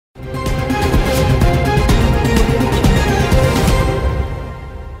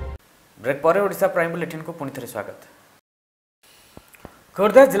Break पर Odisha prime bulletin को पुणी थे स्वागत।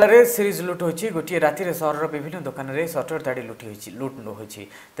 खोर्धा जिले में सीरीज लुट होती गोटे राति सहर विभिन्न दुकान में सटर धाड़ी लुट होती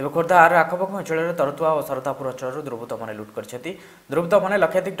तेज खोर्धा आर आखपाख अंचल तरतुआ और सरदापुर अंचल दुर्बृत्त मैंने लुट कर दुर्बृत्त मैंने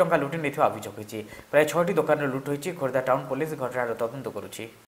लक्षाधिक टंका लुटि नहीं अभियोग होती प्राय 6टी दुकान में लुट होती खोर्धा टाउन पुलिस घटनार तदंत करुछि।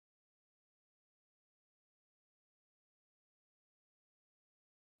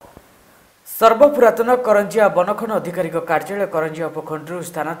 सर्वपुरातन करंजिया बनखंड अधिकारी कार्यालय करंजिया उपखंड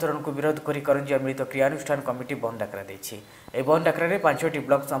स्थानांतरण को विरोध कर करंजिया मिलित क्रियानुष्ठान कमिटी बंद डाकरा देछि। ए बंद डाकरा 5टी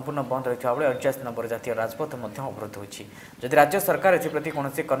ब्लॉक संपूर्ण बंद रहिथा बेले 49 नंबर जातीय राजपथ मध्य अवरोध होछि। जदि राज्य सरकार एप्रति कौन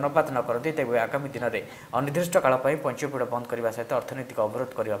कर्णपात न करते तेज आगामी दिन में अनिर्दिष्ट काल पंचपीठ बंद करने सहित अर्थनैतिक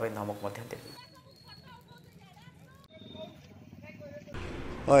अवरोध करने धमक देते।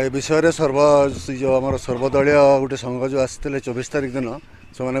 ए विषय जो आम सर्वदलीय गोटे संघ जो आसते 24 तारिख दिन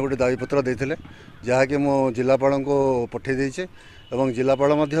से गोटे दाबीपत्र देते जहाँकि मो जिलापाल को पठे देचे और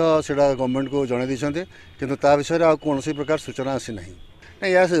जिलापाल गवर्नमेंट को जन देते किंतु ता विषय आ कौन प्रकार सूचना आसी ना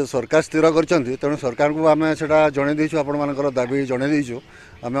या सरकार स्थिर कर तेणु सरकार को आम से जन देचु आपर दाबी जन देचु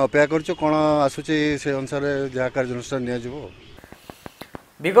आम अपेक्षा कर कौन आसूँ से अनुसार जहाँ कार्यानुष्ठान निया।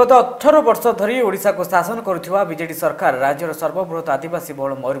 विगत 18 वर्ष धरी ओडिशा को शासन करुवा बीजेडी सरकार राज्यर सर्वबृहत आदिवासी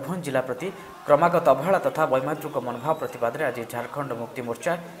बहुल मयूरभंज जिला प्रति क्रमागत अवहेला तथा वैमातृक मनोभाव प्रतिवाद में आज झारखंड मुक्ति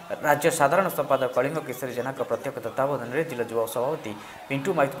मोर्चा राज्य साधारण संपादक कलिंग केशरी जेना प्रत्यक्ष तत्वावधान में जिला युवा सभापति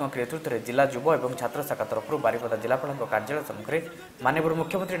पिंटू माइतों नेतृत्व में जिला युव और छात्र शाखा तरफ बारिपदा जिलापाल कार्यालय सम्मुखें माननीय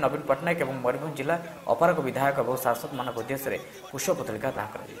मुख्यमंत्री नवीन पट्टनायक और मयूरभंज जिला अपारक विधायक और शासक मान उद्देश्य पुष्पपुतलिका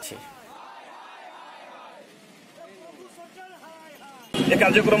दाह कर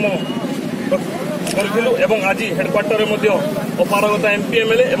कार्यक्रम करूँ आज हेडक्वार्टर में अपारगता एमपी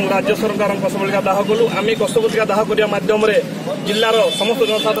एमएलए और राज्य सरकार कसबलिका दाह कलु आम कसबलिका दाह करने मध्यम जिलार समस्त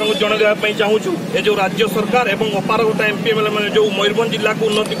जनसाधारण को जनवाई चाहूँ ये जो राज्य सरकार और अपारगता एमपी एमएलए मैंने जो मयूरभंज जिला को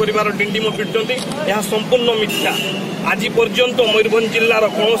उन्नति कर डिंडिम पिटुंट यह संपूर्ण मिथ्या। आज पर्यंत मयूरभंज जिलार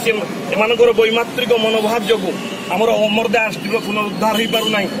कौन एम वैमात्रिक मनोभाव जो आमर अमरदा पुनरुद्धार हो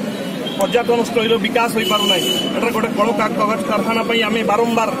पारना पर्यटन स्थल विकास हो पारना एटा गोटे कल कागज कारखाना आम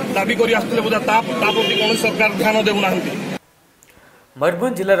बारंबार दाबी कर प्रति कौन सरकार ध्यान देना।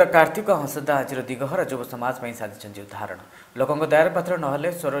 मयूरभंज जिलार कार्तिक हंसदा आज दिगहरा युव समाज साजिंट उदाहरण लोकों दयार पात्र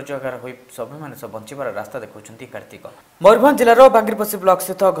नहले स्वरोजगार हो सभ्य सब बंचार रास्ता देखा कार्तिक। मयूरभंज जिलार बांगिरपसी ब्लॉक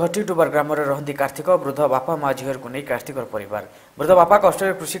स्थित घटीडुबर ग्राम में रहती कार्तिक वृद्ध बापा माँ झीर को नहीं कार्तिक परिवार वृद्ध बापा कष्ट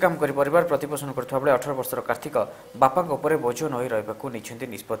कृषि काम कर परिवार प्रतिपोषण करता बेले 18 वर्षर कार्तिक बापा बोझ नई रही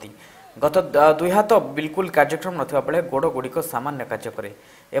निष्पत्ति गत 2 हाथ बिल्कुल कार्यक्रम नथिबा बेले गोड़ गुड़िक सामान्य कार्य करे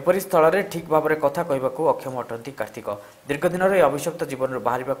एपरी स्थल में ठीक भाव में कथा कहवाक अक्षम अटंती कार्तिक दीर्घ दिन अभिशप्त जीवन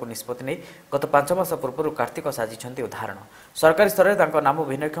बाहर निष्पत्ति नहीं गत 5 मास पूर्व कार्तिक साजिंट उदाहरण सरकारी स्तर में नाम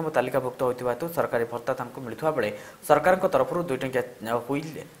भिन्नक्षम तालिकाभुक्त होता हेतु सरकारी भत्ता मिलुवा बेले सरकार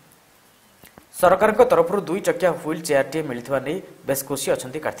तरफ 2 चकिया व्हील चेयरटे मिलता नहीं बेस खुशी अच्छा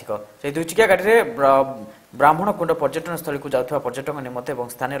कार्तिक से 2 चकिया गाड़ी में ब्राह्मणकुंड पर्यटन स्थल को जाऊँ पर्यटक निमते और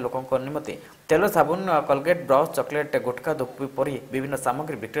स्थानीय लोकों निमते तेल साबुन कोलगेट ब्रश चॉकलेट गुटखा धूप परी विभिन्न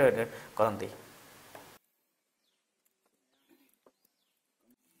सामग्री विक्रय करते।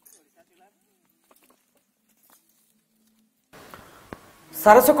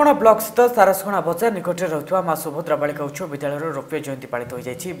 सारसकणा ब्लॉक स्थित सारसकणा बजार निकट रहुआ माँ सुभद्रा बालिका उच्च विद्यालय रौप्य जयंती पालित हो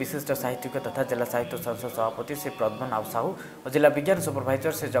जाएगी। विशिष्ट साहित्यिक तथा जिला साहित्य संसद सभापति श्री पद्मनाभ साहू और जिला विज्ञान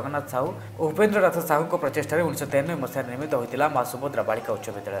सुपरभाइजर श्री जगन्नाथ साहू और उपेन्द्रनाथ साहू को प्रचेषा 1993 मसीह निर्मित होता माँ सुभद्रा बालिका उच्च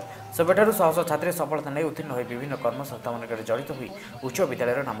विद्यालय सेबठार शह शह छात्री सफलता नहीं उत्तीर्ण हो विभिन्न कर्मसंस्था मान जड़ित हो उच्च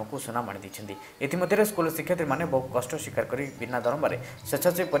विद्यालय नाम को सुनाम आनी इतिमध्य स्कूल शिक्षार्थी मैंने बहु कष्ट स्वीकार कर बिना दरमार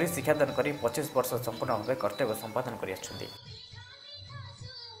स्वेच्छासेवी पर शिक्षादान कर 25 वर्ष संपूर्ण भाव कर्तव्य संपादन कर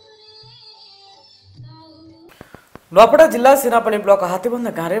नुआपड़ा जिला सेनापाली ब्लॉक हाथीबंध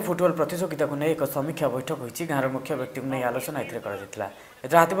गाँव में फुटबॉल प्रतियोगिता को नहीं एक समीक्षा बैठक होती गाँव मुख्य व्यक्ति को नहीं आलोचना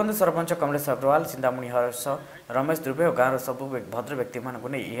एथर हाथीबंध सरपंच कमलेश अग्रवाल चिंतामणि हर्ष रमेश दुबे और गाँव सबू भद्र व्यक्ति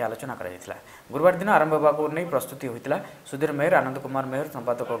नहीं आलोचना कर गुरुवार दिन आरंभ होगा नहीं प्रस्तुति होता सुधीर मेहर आनंद कुमार मेहर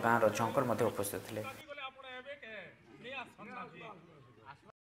संपादक गाँव झंकर उपस्थित थे।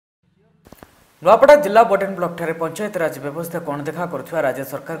 नुआपड़ा जिला बडेन ब्लॉक ठारे पंचायत राज व्यवस्था कौन देखा करुवा राज्य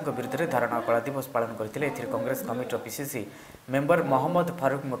सरकार विरुद्ध में धारणा कला दिवस पालन करते Congress committee PCC member Mohammad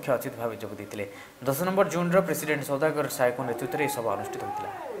Farooq मुख्य अतिथि भाव जोगदे 10 नंबर जून प्रेसिडेंट सौदागर सायको नेतृत्व में सभा अनुष्ठित होता।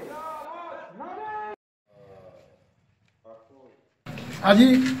 आज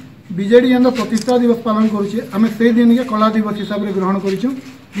बीजेडी प्रतिष्ठा दिवस पालन करुचे आम से दिन के कला दिवस हिसाब से ग्रहण करूँ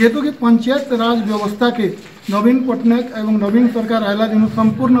जेहेतु कि पंचायत राज व्यवस्था के नवीन पट्टनायक एवं नवीन सरकार आला दिन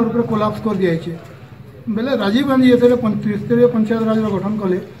संपूर्ण रूप से कोलाप्स कर दिए बेले राजीव गांधी जो त्रिस्तरीय पंचायत राज गठन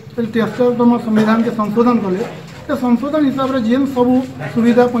कले 73तम संविधान के संशोधन कले से संशोधन हिसाब से जेन सब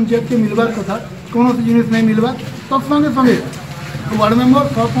सुविधा पंचायत के मिलवार कथा कौन जिनिस नहीं मिलवा तत्संगे संगे ward member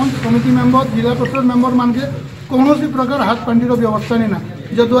sarpanch committee member जिला परिषद मेंबर मान के कौन प्रकार हाथ पांडीर व्यवस्था नहीं ना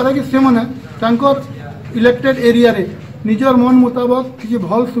जद्वारा कि से इलेक्टेड एरिया रे निजर मन मुताबक किसी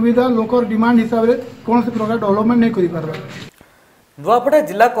भल सुविधा लोकर डिमांड हिसाब से कौन प्रकार डेवलपमेंट नहीं करि पारबा। नुआपड़ा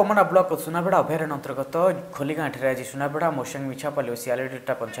जिला कमना ब्लक सुनाबेड़ा अभयारण्य अंतर्गत खोलीगाँठी आज सुनाबेड़ा मोशंग मिछापाली और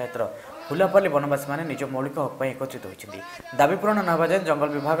सियालीटा पंचायतर फुलापाली वनवासी मैंने निज मौलिक हक पर एकत्रित होती दाबी पूरण न होगा जाए जंगल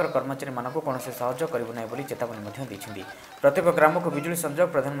विभाग कर्मचारी मानक कौन सहयोग करें चेतावनी प्रत्येक ग्राम को बिजुली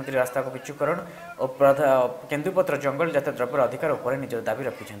संजोग प्रधानमंत्री रास्ता को पिचुकरण और केन्दुपत्र जंगल जात द्रव्यर अधिकार उपर निज दाबी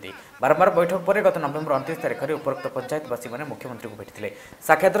रखिंट बारंबार बैठक पर गत नवेम्बर 29 तारिख में उपरोक्त पंचायतवासी मैंने मुख्यमंत्री को भेटी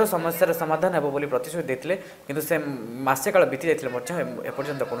साक्षात समस्यार समाधान हो प्रतिश्रुति देते किंतु से मसे काल बीती जाते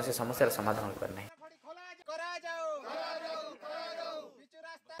एपर्यंत कौन समस्यार समाधान हो पार नहीं।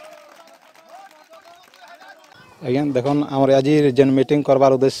 आज्ञा देखन आमर आज जेन मीटिंग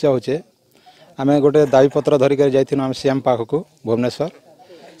करवार उद्देश्य होचे आमे गोटे दाबीपत्र धरिक जाइथिनु आम सीएम पाखक भुवनेश्वर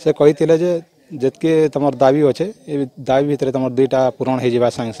से कही जे जितके तुम दाबी अच्छे ये दाबी भितर तुम दुईटा पूरण हो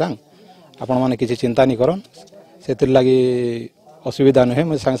सांगे सांग आपण मैंने किसी चिंता नहीं करन से लगी असुविधा नुहे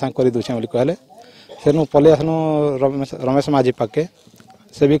मुझे सांगे सांग कर दूचे बोली कहले से पलि आसनु रमेश माझी पाके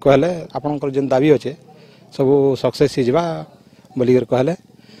से भी कहले आपंकर जेन दाबी अच्छे सब सक्सेस हो बोलिक कहले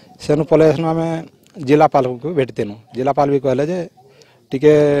से पलि आसनु आम जिलापाल को भेटतेनु जिलापाल भी कहले जे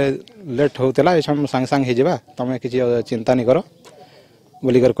टिके लेट होता ये सांगे सांगे हो तुम किसी चिंता नहीं कर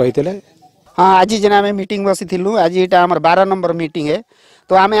बोलिक कही। हाँ आज जेना आम मीटिंग बसी आज यहाँ आम 12 नंबर मीटिंग है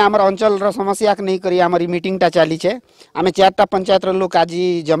तो आम आम अंचल समस्या नहीं करी आमर मीटिंगटा चलीचे आम 4टा पंचायत लोक आज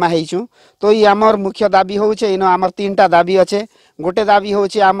जमा होइछु तो ये आमर मुख्य दाबी होचे इन आमर 3टा दाबी अच्छे गोटे दाबी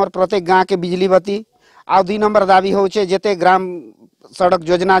होचे आमर प्रत्येक गाँव के बिजली बत्ती आ 2 नंबर दाबी होचे जेते ग्राम सड़क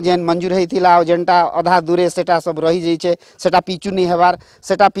योजना जेन मंजूर होता जेनटा अधा दूरे सेटा सब रही जाइए सेटा पिचु नहीं हेबार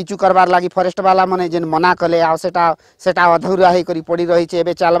सेटा पिचु करबार लगी फॉरेस्ट वाला माने जेन मना कले आ सेटा अधूरा होकर पड़ी रही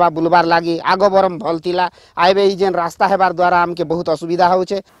है चलवा बुलबार लगी आग बरम भल थिला आबे जेन रास्ता हेबार द्वारा आमके बहुत असुविधा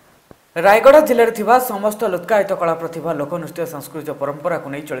होचे। रायगढ़ जिले में समस्त लुत्कायित कला प्रतिभा लोकनृत्य संस्कृति परंपरा को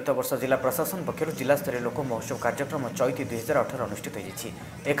नहीं चलित वर्ष जिला प्रशासन पक्षर जिलास्तरीय लोक महोत्सव कार्यक्रम चैती 2018 अनुष्ठित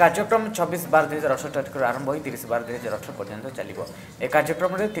हो कार्यक्रम 26/12/2018 तारिख आरंभ हो 30/12/2018 पर्यंत चलो ए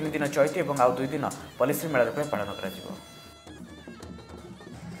कार्यक्रम में 3 दिन चैती और आउ 2 दिन पलिश्री मेला रूप पालन कर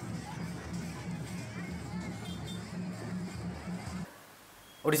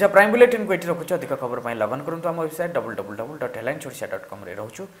ओडिशा प्राइम बुलेटिन को ये रखुच्छे अधिक खबर पर लगन करूँ आम वेबसाइट www.headlinesodisha.com रे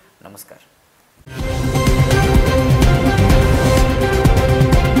रहूँ। नमस्कार।